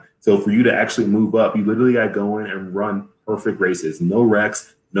time. So for you to actually move up, you literally got to go in and run perfect races, no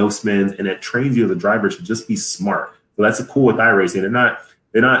wrecks, no spins, and it trains you as a driver to just be smart. So that's the cool with iRacing.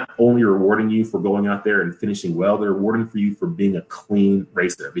 They're not only rewarding you for going out there and finishing well, they're rewarding for you for being a clean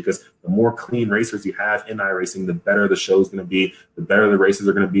racer, because the more clean racers you have in iRacing, the better the show's going to be, the better the races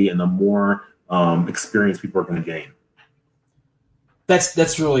are going to be, and the more experience people are going to gain.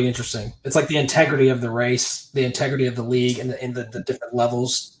 That's really interesting. It's like the integrity of the race, the integrity of the league, and the different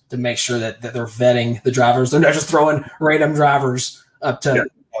levels to make sure that they're vetting the drivers. They're not just throwing random drivers up to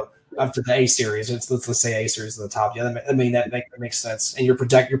up to the A series. Let's say A series at the top. Yeah, I mean that makes sense. And you're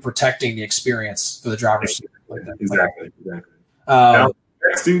protecting the experience for the drivers. Exactly. Now,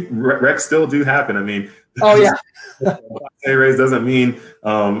 wrecks still do happen. I mean, oh yeah. A race doesn't mean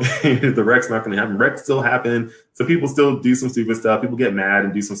the wreck's not going to happen. Wrecks still happen. So people still do some stupid stuff. People get mad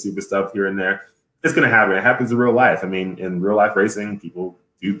and do some stupid stuff here and there. It's going to happen. It happens in real life. I mean, in real life racing, people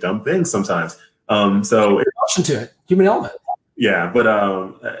do dumb things sometimes. So option to it, human element. Yeah, but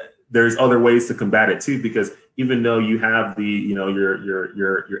there's other ways to combat it too, because even though you have the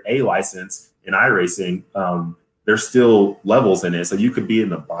your A license in iRacing, there's still levels in it. So you could be in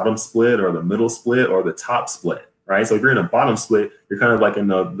the bottom split or the middle split or the top split, right? So if you're in a bottom split, you're kind of like in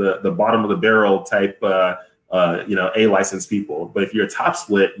the bottom of the barrel type, A license people. But if you're a top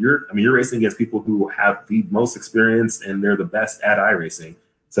split, you're racing against people who have the most experience and they're the best at iRacing.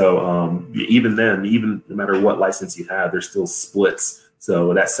 So even then, even no matter what license you have, there's still splits.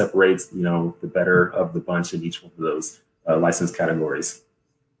 So that separates, the better of the bunch in each one of those license categories.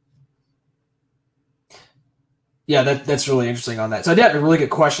 Yeah, that's really interesting on that. So I did have a really good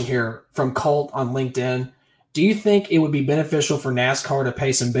question here from Colt on LinkedIn. Do you think it would be beneficial for NASCAR to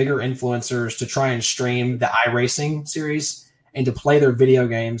pay some bigger influencers to try and stream the iRacing series and to play their video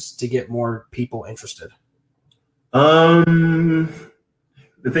games to get more people interested? The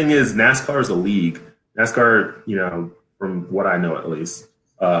thing is, NASCAR is a league. NASCAR, from what I know at least,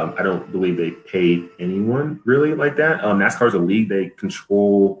 I don't believe they pay anyone really like that. NASCAR is a league. They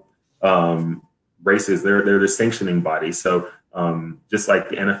control races. They're the sanctioning body. So just like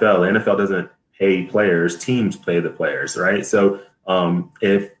the NFL doesn't pay players, teams pay the players, right? So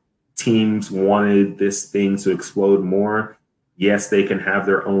if teams wanted this thing to explode more, Yes, they can have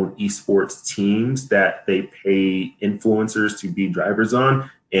their own esports teams that they pay influencers to be drivers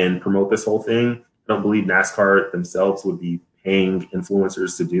on and promote this whole thing. I don't believe NASCAR themselves would be paying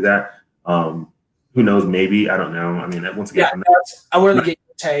influencers to do that. Who knows? Maybe, I don't know. I mean, once again, I wanted to get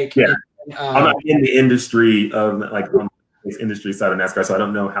your take. Yeah, I'm not in the industry of like on the industry side of NASCAR, so I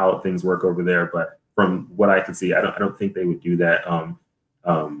don't know how things work over there. But from what I can see, I don't think they would do that.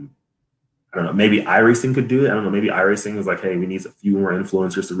 I don't know. Maybe iRacing could do it. I don't know. Maybe iRacing is like, hey, we need a few more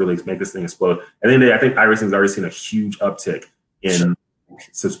influencers to really make this thing explode. And then I think iRacing has already seen a huge uptick in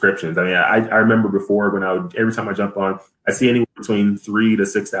subscriptions. I mean, I remember before when every time I jump on, I see anywhere between 3,000 to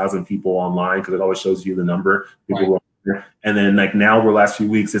 6,000 people online because it always shows you the number. People right. And then like now over the last few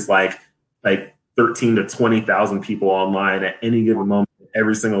weeks, it's like 13 to 20,000 people online at any given moment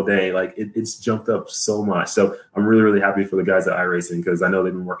every single day. Like it's jumped up so much. So I'm really, really happy for the guys at iRacing because I know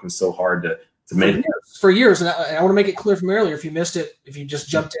they've been working so hard to make it. For years. And I want to make it clear from earlier, if you missed it, if you just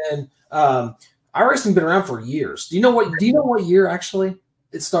jumped in, iRacing been around for years. Do you know what year actually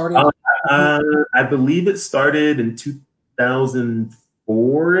it started? I believe it started in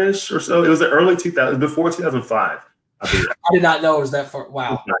 2004-ish or so. It was the early 2000s, before 2005. I did not know it was that far.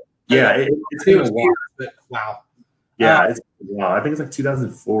 Wow. Yeah, it's been a while. Years, but wow. Yeah, wow. I think it's like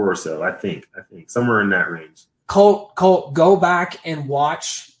 2004 or so. I think somewhere in that range. Colt, go back and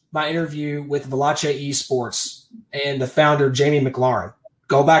watch my interview with Veloce Esports and the founder Jamie McLaurin.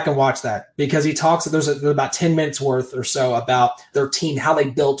 Go back and watch that because he talks. There's about 10 minutes worth or so about their team, how they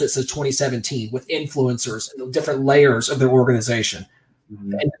built it since 2017 with influencers and the different layers of their organization.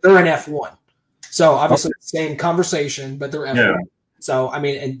 Mm-hmm. And they're in F1, so obviously the same conversation, but they're F1. Yeah. So I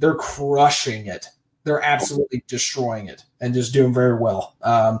mean, and they're crushing it. They're absolutely destroying it and just doing very well.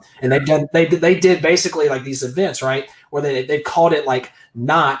 And they did basically like these events, right, where they called it like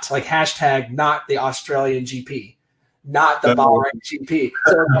hashtag not the Australian GP. Not the Bahrain GP.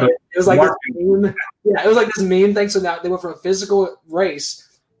 So it was like this meme. Yeah, it was like this meme thing. So now they went from a physical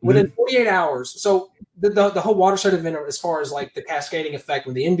race within 48 hours. So the whole watershed event, as far as like the cascading effect,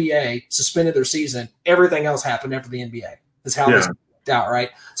 when the NBA suspended their season, everything else happened after the NBA. That's how this worked out,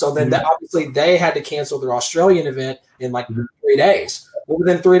 right? So then obviously they had to cancel their Australian event in like 3 days. Well,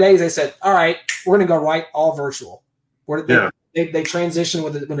 within 3 days, they said, "All right, we're going to go right all virtual." They transitioned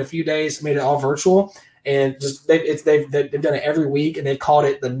within a few days, made it all virtual. And just they've done it every week, and they've called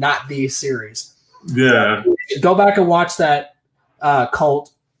it the Not The series. Yeah, so go back and watch that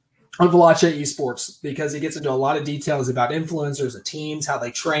Colt on Veloce Esports because he gets into a lot of details about influencers and teams, how they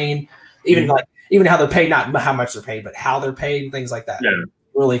train, even how they're paid, not how much they're paid, but how they're paid and things like that. Yeah,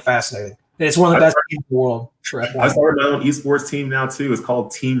 really fascinating. And it's one of the best teams in the world. I started my own esports team now too. It's called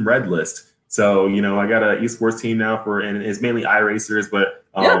Team Red List. So I got an esports team now and it's mainly iRacers, but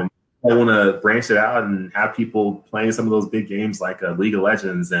I want to branch it out and have people playing some of those big games like League of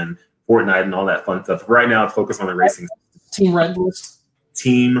Legends and Fortnite and all that fun stuff. Right now, it's focused on the racing. Team Red List?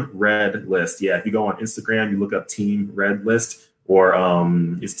 Team Red List. Yeah, if you go on Instagram, you look up Team Red List or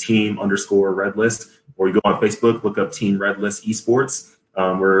it's team_Red List. Or you go on Facebook, look up Team Red List Esports.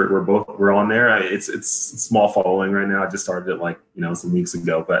 We're on there. It's a small following right now. I just started it some weeks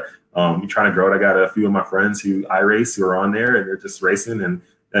ago, but I'm trying to grow it. I got a few of my friends who iRace who are on there and they're just racing and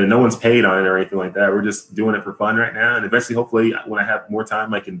no one's paid on it or anything like that. We're just doing it for fun right now. And eventually, hopefully, when I have more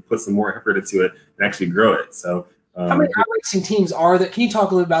time, I can put some more effort into it and actually grow it. So, how many iRacing teams are there? Can you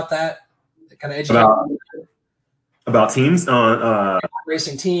talk a little about that? Kind of educate about teams on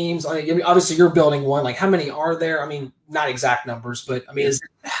racing teams. I mean, obviously, you're building one. Like, how many are there? I mean, not exact numbers, but I mean,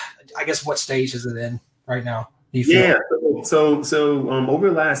 I guess what stage is it in right now? Do you feel? Yeah. So over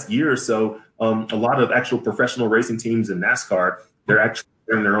the last year or so, a lot of actual professional racing teams in NASCAR, they're actually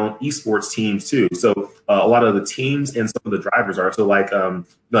in their own esports teams too. So a lot of the teams and some of the drivers are like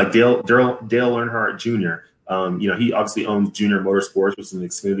Dale Earnhardt Jr. He obviously owns Junior Motorsports, which is an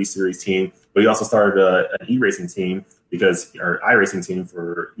Xfinity Series team, but he also started an iRacing team iRacing team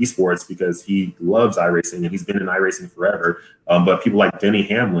for esports because he loves iRacing and he's been in iRacing forever. But people like Denny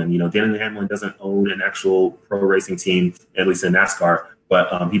Hamlin, Denny Hamlin doesn't own an actual pro racing team, at least in NASCAR.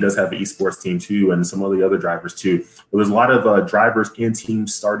 But he does have an esports team too, and some of the other drivers too. But there's a lot of drivers and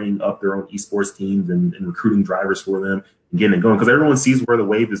teams starting up their own esports teams and recruiting drivers for them and getting it going because everyone sees where the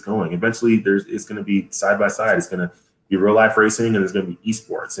wave is going. Eventually, it's going to be side by side. It's going to be real life racing, and there's going to be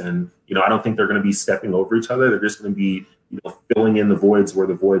esports. And I don't think they're going to be stepping over each other. They're just going to be filling in the voids where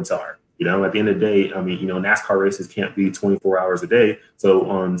the voids are. At the end of the day, I mean, NASCAR races can't be 24 hours a day. So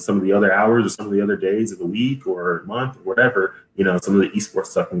on some of the other hours or some of the other days of the week or month or whatever, some of the esports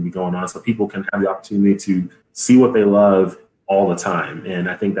stuff can be going on. So people can have the opportunity to see what they love all the time. And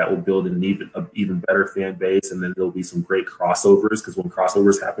I think that will build an even better fan base. And then there'll be some great crossovers, because when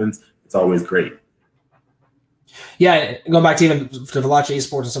crossovers happens, it's always great. Yeah, going back to even to Veloce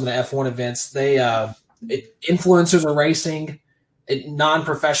Esports and some of the F1 events, they influencers are racing,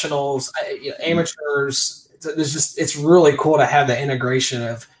 non-professionals, amateurs. It's really cool to have the integration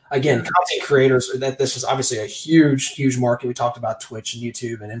of, again, content creators. That this is obviously a huge market. We talked about Twitch and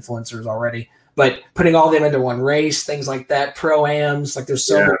YouTube and influencers already, but putting all them into one race, things like that, pro-ams, like there's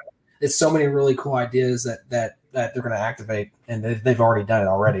so many really cool ideas that they're going to activate, and they've already done it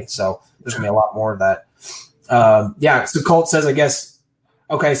already. So there's going to be a lot more of that. So Colt says, I guess,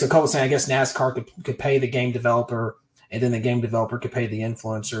 okay, so Colt was saying, I guess NASCAR could pay the game developer, and then the game developer could pay the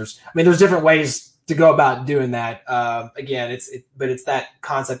influencers. I mean, there's different ways to go about doing that. Again, but it's that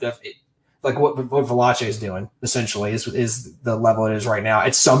concept of it, like what Veloce is doing, essentially, is the level it is right now.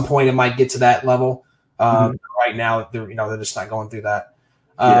 At some point, it might get to that level. Right now, they're just not going through that.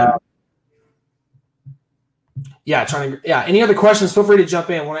 Any other questions? Feel free to jump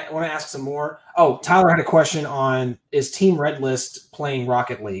in. Want to ask some more? Oh, Tyler had a question on, is Team Red List playing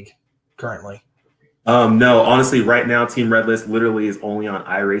Rocket League currently? No, honestly, right now, Team Red List literally is only on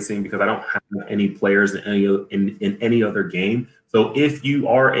iRacing, because I don't have any players in any other game. So if you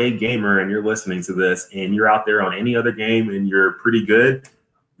are a gamer and you're listening to this and you're out there on any other game and you're pretty good,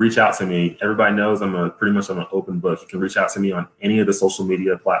 reach out to me. Everybody knows I'm pretty much an open book. You can reach out to me on any of the social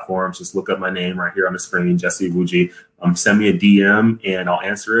media platforms. Just look up my name right here on the screen, Jessie Iwuiji. Send me a DM and I'll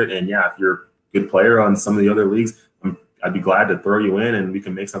answer it. And yeah, if you're a good player on some of the other leagues, I'd be glad to throw you in and we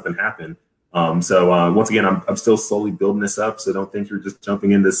can make something happen. Once again, I'm still slowly building this up. So don't think you're just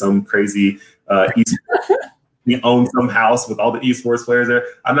jumping into some crazy you own some house with all the esports players there.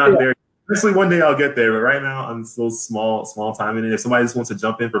 I'm not there. Eventually, one day I'll get there, but right now I'm still small time in it. If somebody just wants to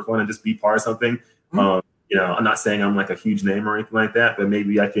jump in for fun and just be part of something, I'm not saying I'm like a huge name or anything like that, but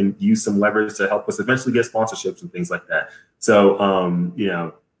maybe I can use some leverage to help us eventually get sponsorships and things like that. So,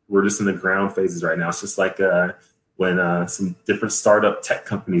 we're just in the ground phases right now. It's just like when some different startup tech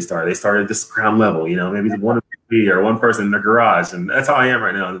companies started. They started this ground level, maybe one person in their garage, and that's how I am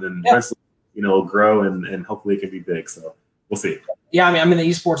right now. And then eventually, grow and hopefully it can be big. So we'll see. Yeah, I mean, I'm in the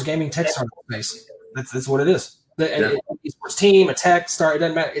esports gaming tech startup space. That's what it is. The esports team, a tech start. It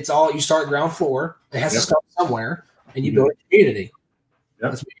doesn't matter. It's all, you start ground floor. It has to start somewhere, and you build a community.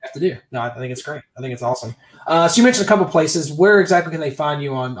 That's what you have to do. No, I think it's great. I think it's awesome. So you mentioned a couple of places. Where exactly can they find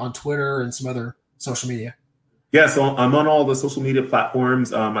you on Twitter and some other social media? Yeah, so I'm on all the social media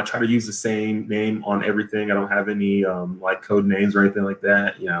platforms. I try to use the same name on everything. I don't have any like code names or anything like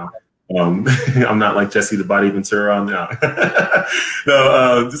that. I'm not like Jessie the Body Ventura.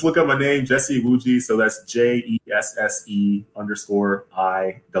 No, just look up my name, Jessie Iwuiji. So that's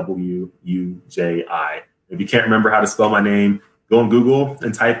JESSE_IWUJI. If you can't remember how to spell my name, go on Google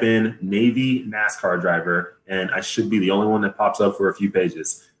and type in Navy NASCAR driver, and I should be the only one that pops up for a few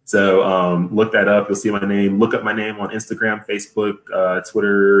pages. So look that up. You'll see my name. Look up my name on Instagram, Facebook,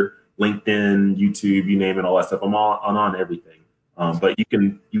 Twitter, LinkedIn, YouTube, you name it, all that stuff. I'm on everything. But you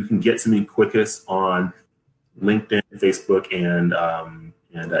can get to me quickest on LinkedIn, Facebook, and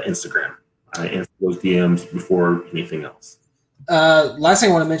Instagram. I answer those DMs before anything else. Last thing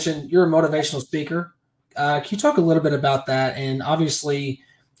I want to mention, you're a motivational speaker. Can you talk a little bit about that? And obviously,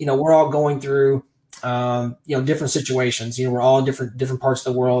 we're all going through different situations. We're all in different parts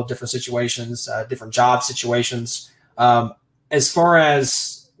of the world, different situations, different job situations. As far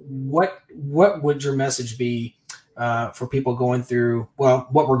as what would your message be for people going through,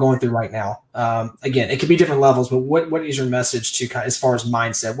 what we're going through right now? Again, it could be different levels, but what is your message to as far as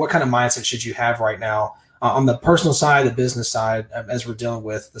mindset? What kind of mindset should you have right now on the personal side, the business side, as we're dealing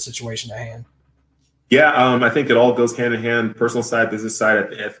with the situation at hand? Yeah, I think it all goes hand in hand. Personal side, business side.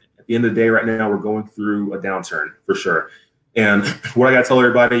 At the end of the day, right now, we're going through a downturn for sure. And what I got to tell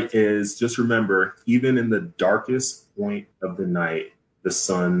everybody is just remember, even in the darkest point of the night, the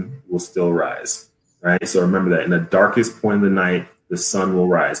sun will still rise, right? So remember that in the darkest point of the night, the sun will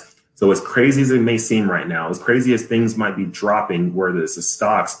rise. So as crazy as it may seem right now, as crazy as things might be dropping, whether it's the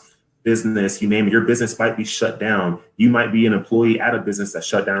stocks, business, you name it, your business might be shut down. You might be an employee at a business that's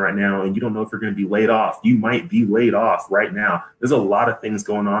shut down right now, and you don't know if you're going to be laid off. You might be laid off right now. There's a lot of things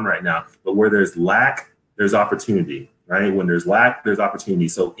going on right now, but where there's lack, there's opportunity, right? When there's lack, there's opportunity.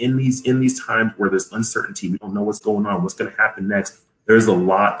 So in these times where there's uncertainty, we don't know what's going on, what's going to happen next, there's a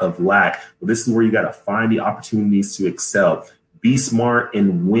lot of lack. But this is where you got to find the opportunities to excel. Be smart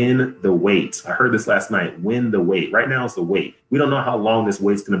and win the wait. I heard this last night. Win the wait. Right now it's the wait. We don't know how long this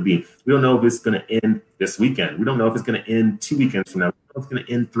wait's going to be. We don't know if it's going to end this weekend. We don't know if it's going to end 2 weekends from now. We don't know if it's going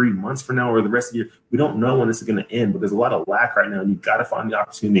to end 3 months from now or the rest of the year. We don't know when this is going to end, but there's a lot of lack right now. And you've got to find the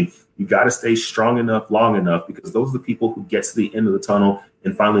opportunity. You got to stay strong enough, long enough, because those are the people who get to the end of the tunnel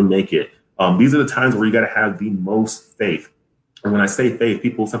and finally make it. These are the times where you got to have the most faith. And when I say faith,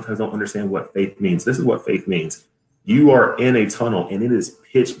 people sometimes don't understand what faith means. This is what faith means. You are in a tunnel and it is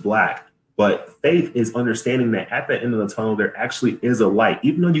pitch black, but faith is understanding that at the end of the tunnel, there actually is a light,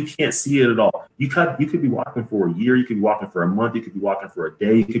 even though you can't see it at all. You could be walking for a year, you could be walking for a month, you could be walking for a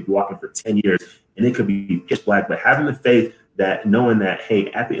day, you could be walking for 10 years, and it could be pitch black. But having the faith that knowing that,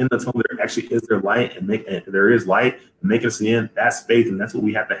 hey, at the end of the tunnel, there actually is there light and there is light and making us the end, that's faith. And that's what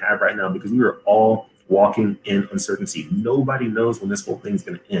we have to have right now, because we are all walking in uncertainty. Nobody knows when this whole thing's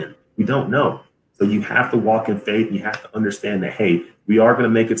going to end. We don't know. So you have to walk in faith. You have to understand that, hey, we are going to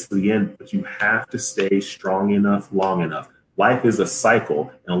make it to the end, but you have to stay strong enough, long enough. Life is a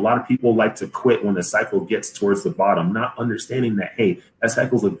cycle. And a lot of people like to quit when the cycle gets towards the bottom, not understanding that, hey, that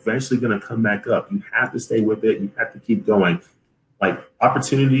cycle is eventually going to come back up. You have to stay with it. You have to keep going. Like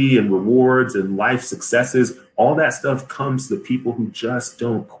opportunity and rewards and life successes, all that stuff comes to the people who just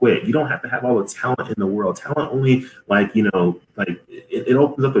don't quit. You don't have to have all the talent in the world. Talent only it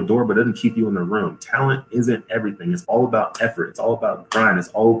opens up the door, but doesn't keep you in the room. Talent isn't everything. It's all about effort. It's all about grind. It's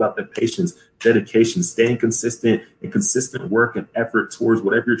all about the patience, dedication, staying consistent and consistent work and effort towards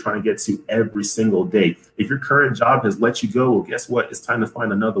whatever you're trying to get to every single day. If your current job has let you go, well, guess what? It's time to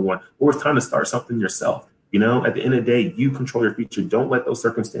find another one, or it's time to start something yourself. You know, at the end of the day, you control your future. Don't let those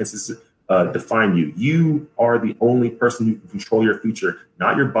circumstances define you. You are the only person who can control your future,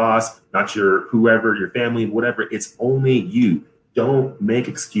 not your boss, not your whoever, your family, whatever. It's only you. Don't make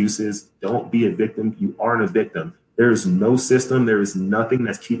excuses. Don't be a victim. You aren't a victim. There is no system. There is nothing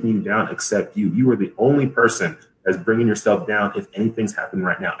that's keeping you down except you. You are the only person that's bringing yourself down if anything's happening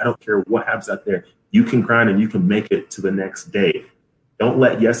right now. I don't care what happens out there. You can grind and you can make it to the next day. Don't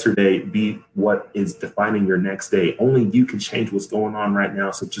let yesterday be what is defining your next day. Only you can change what's going on right now.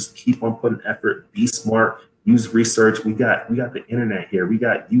 So just keep on putting effort, be smart, use research. We got the internet here. We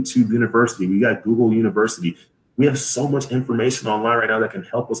got YouTube University. We got Google University. We have so much information online right now that can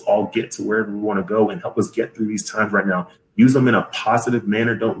help us all get to wherever we want to go and help us get through these times right now. Use them in a positive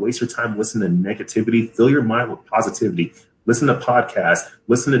manner. Don't waste your time listening to negativity. Fill your mind with positivity. Listen to podcasts,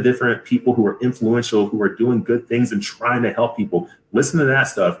 listen to different people who are influential, who are doing good things and trying to help people. Listen to that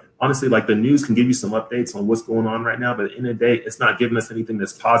stuff. Honestly, like the news can give you some updates on what's going on right now, but at the end of the day, it's not giving us anything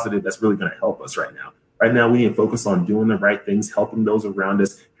that's positive that's really going to help us right now. Right now, we need to focus on doing the right things, helping those around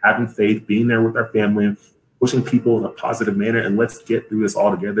us, having faith, being there with our family, pushing people in a positive manner, and let's get through this all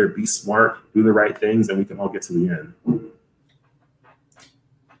together. Be smart, do the right things, and we can all get to the end.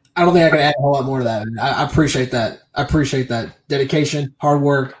 I don't think I can add a whole lot more to that. I appreciate that. I appreciate that. Dedication, hard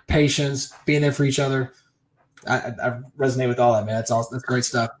work, patience, being there for each other. I resonate with all that, man. That's awesome. That's great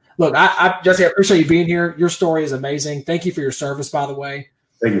stuff. Look, Jesse, I appreciate you being here. Your story is amazing. Thank you for your service, by the way.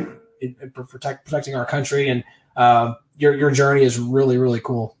 Thank you. In protecting our country. And your journey is really, really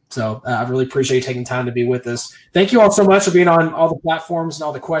cool. So I really appreciate you taking time to be with us. Thank you all so much for being on all the platforms and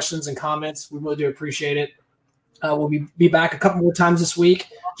all the questions and comments. We really do appreciate it. We'll be back a couple more times this week.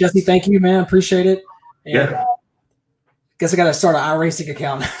 Jesse, thank you, man. Appreciate it. And yeah. Guess I got to start an iRacing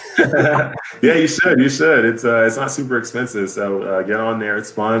account. Yeah, you should. You should. It's not super expensive, so get on there.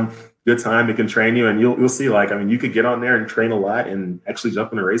 It's fun, good time. It can train you, and you'll see. You could get on there and train a lot, and actually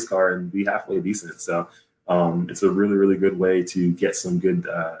jump in a race car and be halfway decent. So it's a really, really good way to get some good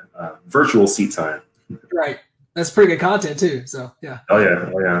virtual seat time. Right. That's pretty good content too. So yeah. Oh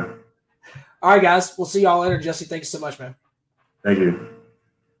yeah. All right, guys. We'll see y'all later. Jesse, thanks so much, man. Thank you.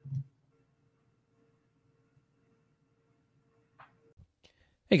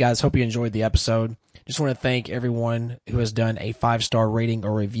 Hey guys, hope you enjoyed the episode. Just want to thank everyone who has done a 5-star rating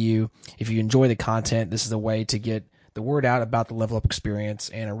or review. If you enjoy the content, this is a way to get the word out about the Level Up experience,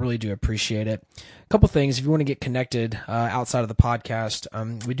 and I really do appreciate it. A couple things, if you want to get connected outside of the podcast,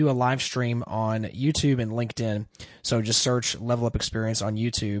 we do a live stream on YouTube and LinkedIn, so just search Level Up Experience on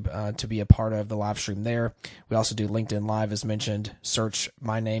YouTube to be a part of the live stream there. We also do LinkedIn Live, as mentioned. Search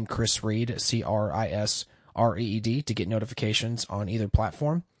my name, Chris Reed, CRISREED, to get notifications on either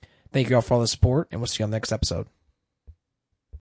platform. Thank you all for all the support, and we'll see you on the next episode.